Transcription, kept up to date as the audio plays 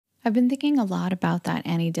I've been thinking a lot about that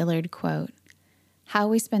Annie Dillard quote. How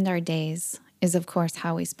we spend our days is, of course,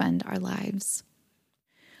 how we spend our lives.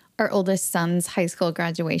 Our oldest son's high school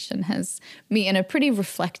graduation has me in a pretty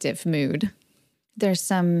reflective mood. There's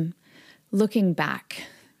some looking back,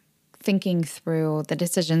 thinking through the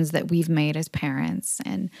decisions that we've made as parents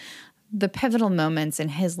and the pivotal moments in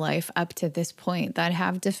his life up to this point that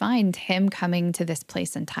have defined him coming to this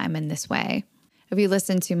place and time in this way. If you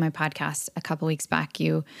listened to my podcast a couple weeks back,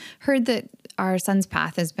 you heard that our son's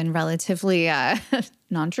path has been relatively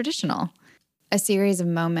non-traditional. A series of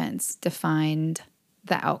moments defined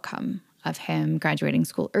the outcome of him graduating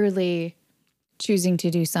school early, choosing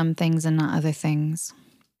to do some things and not other things.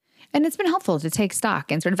 And it's been helpful to take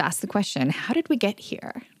stock and sort of ask the question, how did we get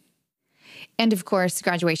here? And of course,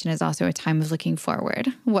 graduation is also a time of looking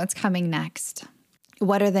forward. What's coming next?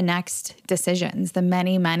 What are the next decisions, the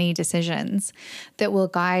many, many decisions that will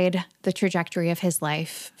guide the trajectory of his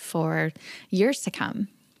life for years to come?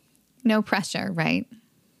 No pressure, right?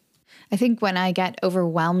 I think when I get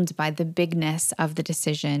overwhelmed by the bigness of the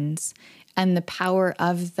decisions and the power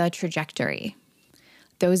of the trajectory,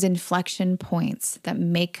 those inflection points that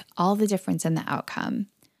make all the difference in the outcome,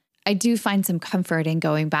 I do find some comfort in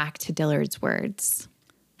going back to Dillard's words.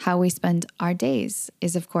 How we spend our days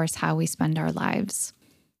is, of course, how we spend our lives.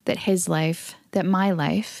 That his life, that my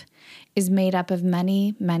life, is made up of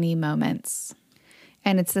many, many moments.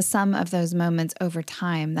 And it's the sum of those moments over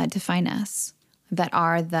time that define us, that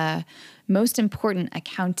are the most important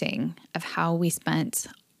accounting of how we spent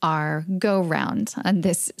our go-round on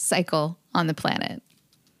this cycle on the planet.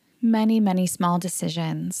 Many, many small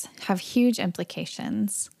decisions have huge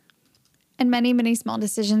implications. And many, many small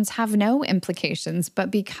decisions have no implications, but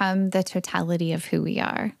become the totality of who we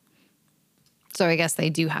are. So I guess they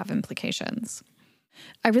do have implications.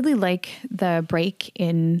 I really like the break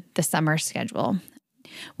in the summer schedule.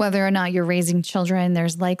 Whether or not you're raising children,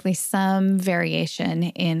 there's likely some variation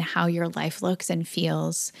in how your life looks and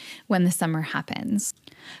feels when the summer happens.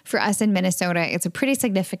 For us in Minnesota, it's a pretty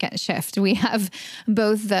significant shift. We have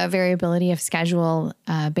both the variability of schedule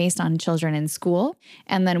based on children in school,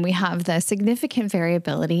 and then we have the significant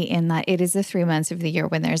variability in that it is the 3 months of the year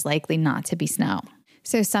when there's likely not to be snow.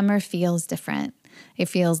 So summer feels different. It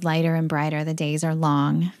feels lighter and brighter. The days are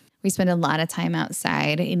long. We spend a lot of time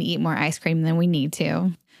outside and eat more ice cream than we need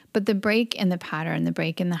to. But the break in the pattern, the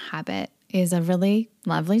break in the habit is a really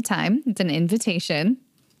lovely time. It's an invitation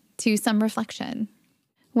to some reflection.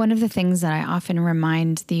 One of the things that I often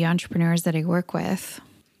remind the entrepreneurs that I work with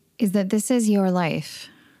is that this is your life.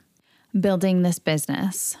 Building this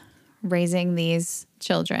business, raising these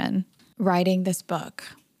children, writing this book.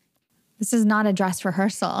 This is not a dress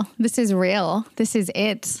rehearsal. This is real. This is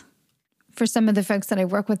it. For some of the folks that I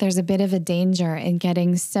work with, there's a bit of a danger in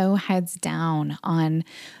getting so heads down on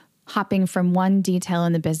hopping from one detail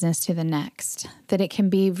in the business to the next, that it can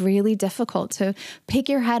be really difficult to pick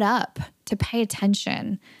your head up, to pay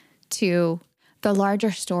attention to the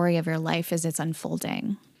larger story of your life as it's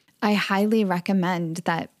unfolding. I highly recommend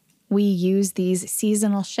that we use these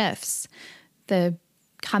seasonal shifts, the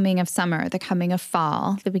coming of summer, the coming of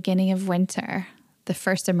fall, the beginning of winter, the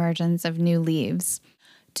first emergence of new leaves,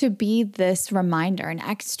 to be this reminder, an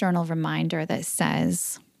external reminder that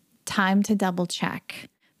says, time to double check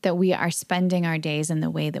that we are spending our days in the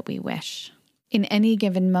way that we wish. In any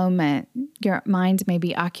given moment, your mind may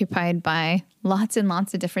be occupied by lots and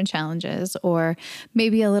lots of different challenges, or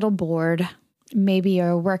maybe a little bored. Maybe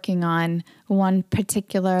you're working on one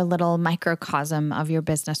particular little microcosm of your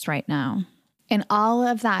business right now. And all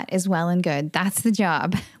of that is well and good. That's the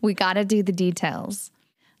job. We got to do the details.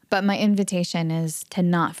 But my invitation is to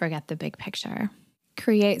not forget the big picture.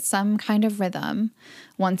 Create some kind of rhythm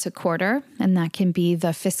once a quarter, and that can be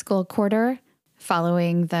the fiscal quarter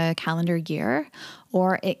following the calendar year,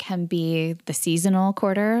 or it can be the seasonal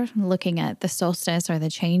quarter, looking at the solstice or the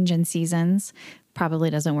change in seasons. Probably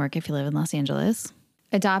doesn't work if you live in Los Angeles.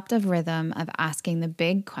 Adopt a rhythm of asking the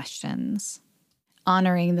big questions,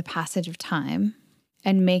 honoring the passage of time,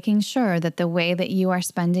 and making sure that the way that you are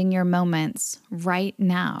spending your moments right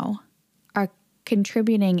now are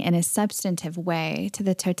contributing in a substantive way to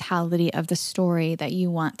the totality of the story that you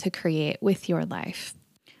want to create with your life.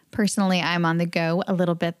 Personally, I'm on the go a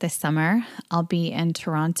little bit this summer. I'll be in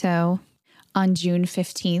Toronto on June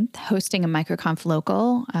 15th, hosting a MicroConf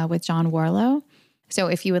local with John Warlow. So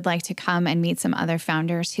if you would like to come and meet some other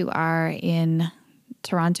founders who are in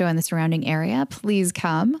Toronto and the surrounding area, please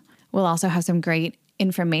come. We'll also have some great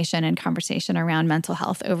information and conversation around mental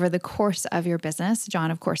health over the course of your business. John,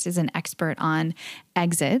 of course, is an expert on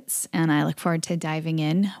exits, and I look forward to diving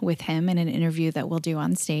in with him in an interview that we'll do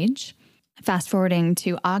on stage. Fast forwarding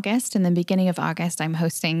to August, in the beginning of August, I'm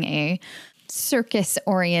hosting a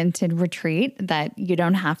circus-oriented retreat that you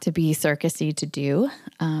don't have to be circusy to do,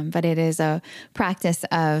 but it is a practice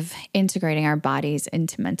of integrating our bodies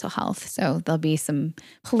into mental health. So there'll be some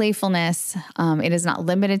playfulness. It is not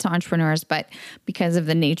limited to entrepreneurs, but because of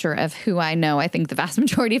the nature of who I know, I think the vast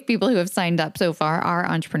majority of people who have signed up so far are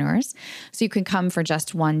entrepreneurs. So you can come for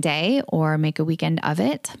just one day or make a weekend of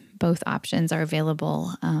it. Both options are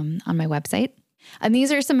available on my website. And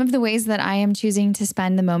these are some of the ways that I am choosing to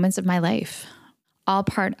spend the moments of my life, all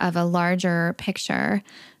part of a larger picture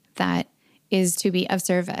that is to be of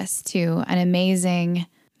service to an amazing,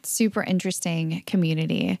 super interesting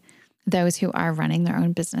community, those who are running their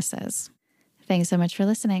own businesses. Thanks so much for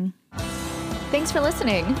listening. Thanks for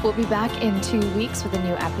listening. We'll be back in 2 weeks with a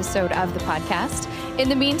new episode of the podcast. In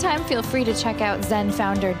the meantime, feel free to check out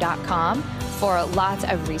zenfounder.com for lots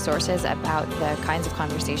of resources about the kinds of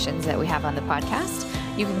conversations that we have on the podcast.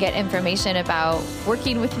 You can get information about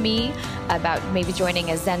working with me, about maybe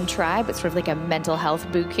joining a Zen tribe. It's sort of like a mental health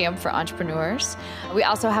boot camp for entrepreneurs. We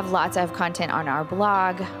also have lots of content on our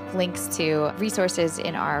blog, links to resources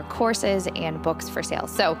in our courses and books for sale.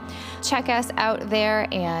 So check us out there,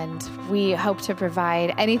 and we hope to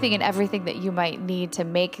provide anything and everything that you might need to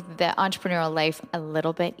make the entrepreneurial life a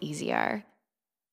little bit easier.